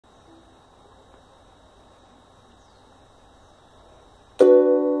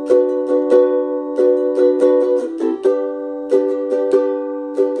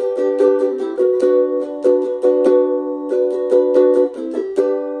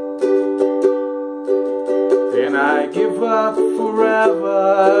I'd give up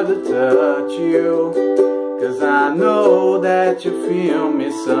forever to touch you, 'cause I know that you feel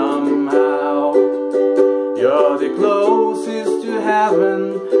me somehow. You're the closest to heaven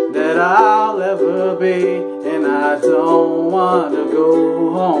that I'll ever be, and I don't wanna go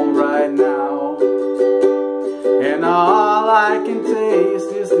home right now. And all I can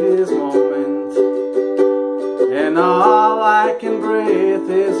taste is this moment, and all I can breathe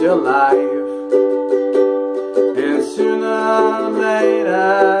is your life. And sooner or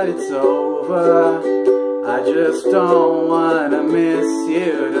later it's over, I just don't wanna miss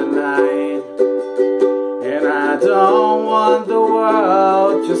you tonight. And I don't want the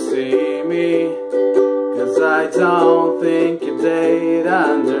world to see me, 'cause I don't think they'd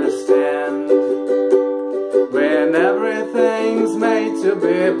understand. When everything's made to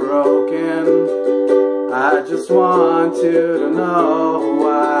be broken, I just want you to know who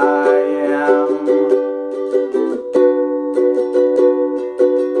I am.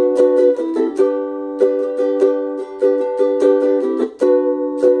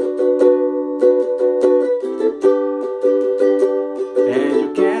 And you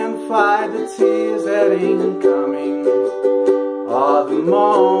can't fight the tears that ain't coming, all the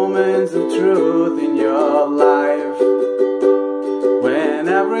moments of truth in your life. When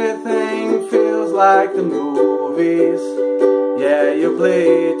everything feels like the movies, yeah, you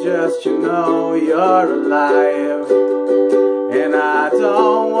bleed just to know you're alive. And I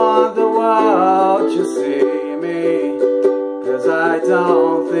don't want the world to see me, 'cause I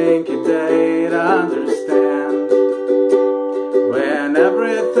don't think they'd understand. When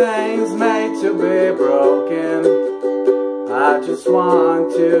everything's made to be broken, I just want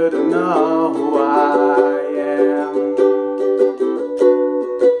you to know who I am.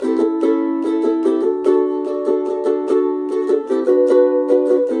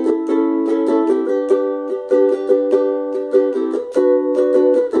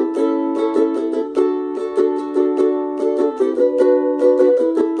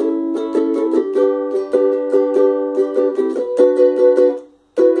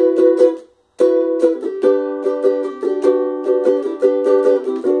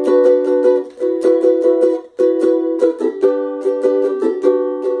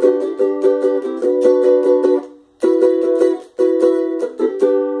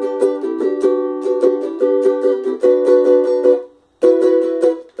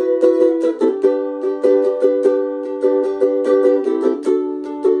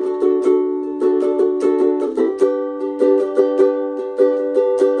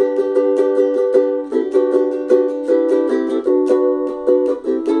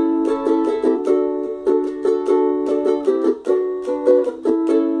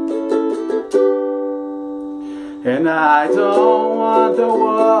 And I don't want the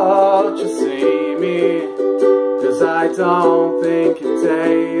world to see me, 'cause I don't think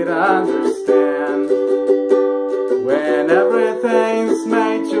they'd understand. When everything's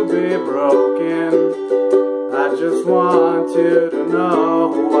made to be broken, I just want you to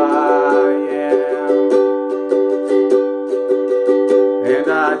know who I am. And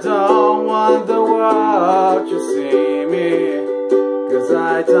I don't want the world to see me, 'cause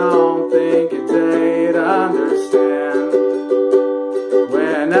I don't think they'd understand.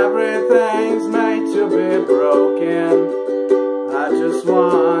 When everything's made to be broken, I just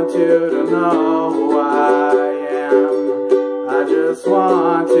want you to know who I am. I just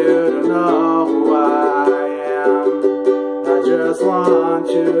want you to know who I am. I just want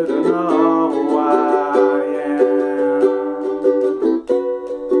you to